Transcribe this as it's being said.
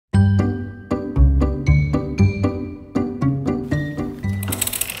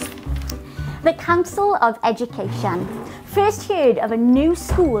The Council of Education first heard of a new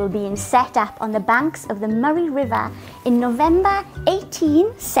school being set up on the banks of the Murray River in November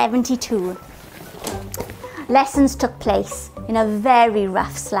 1872. Lessons took place in a very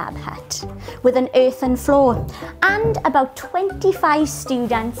rough slab hut with an earthen floor and about 25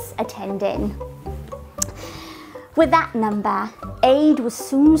 students attending. With that number, aid was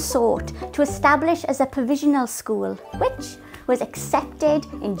soon sought to establish as a provisional school, which was accepted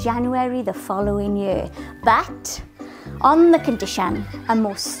in January the following year, but on the condition a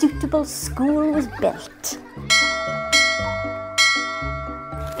more suitable school was built.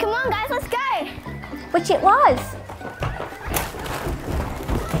 Come on guys, let's go! Which it was.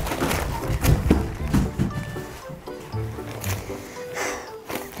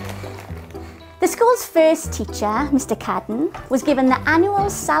 The school's first teacher, Mr. Cadden, was given the annual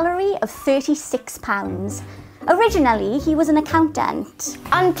salary of £36. Originally, he was an accountant.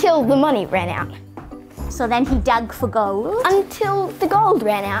 Until the money ran out. So then he dug for gold. Until the gold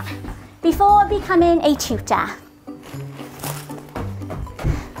ran out. Before becoming a tutor.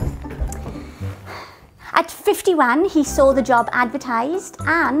 At 51, he saw the job advertised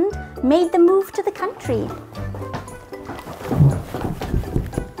and made the move to the country.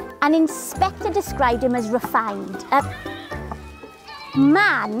 An inspector described him as refined, a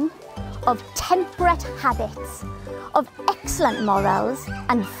man of temperate habits, of excellent morals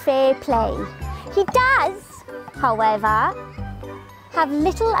and fair play. He does, however, have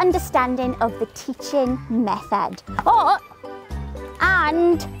little understanding of the teaching method. Oh,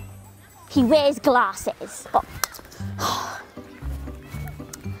 and he wears glasses. Oh.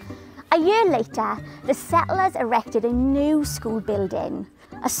 A year later, the settlers erected a new school building.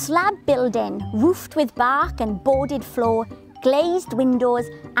 A slab building roofed with bark and boarded floor, glazed windows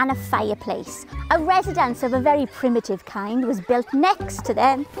and a fireplace. A residence of a very primitive kind was built next to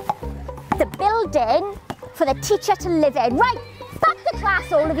them. The building for the teacher to live in. Right, back to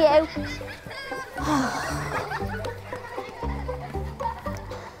class all of you.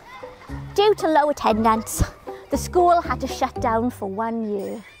 Due to low attendance, the school had to shut down for 1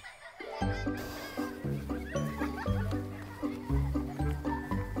 year.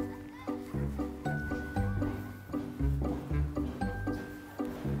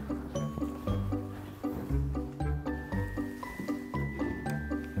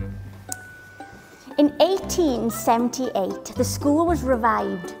 In 1878, the school was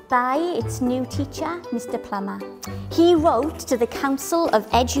revived by its new teacher, Mr. Plummer. He wrote to the Council of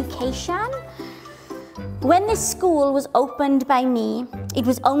Education, "When this school was opened by me, it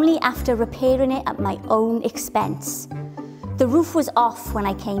was only after repairing it at my own expense. The roof was off when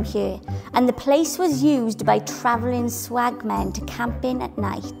I came here, and the place was used by travelling swagmen to camp in at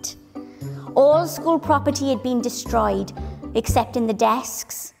night. All school property had been destroyed, excepting the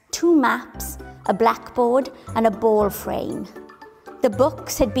desks, 2 maps, a blackboard and a ball frame. The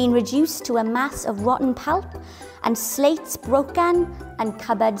books had been reduced to a mass of rotten pulp and slates broken and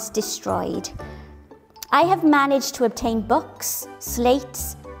cupboards destroyed. I have managed to obtain books,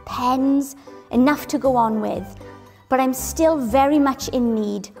 slates, pens, enough to go on with, but I'm still very much in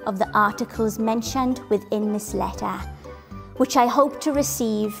need of the articles mentioned within this letter, which I hope to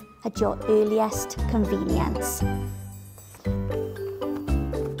receive at your earliest convenience."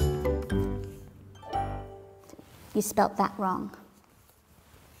 You spelt that wrong.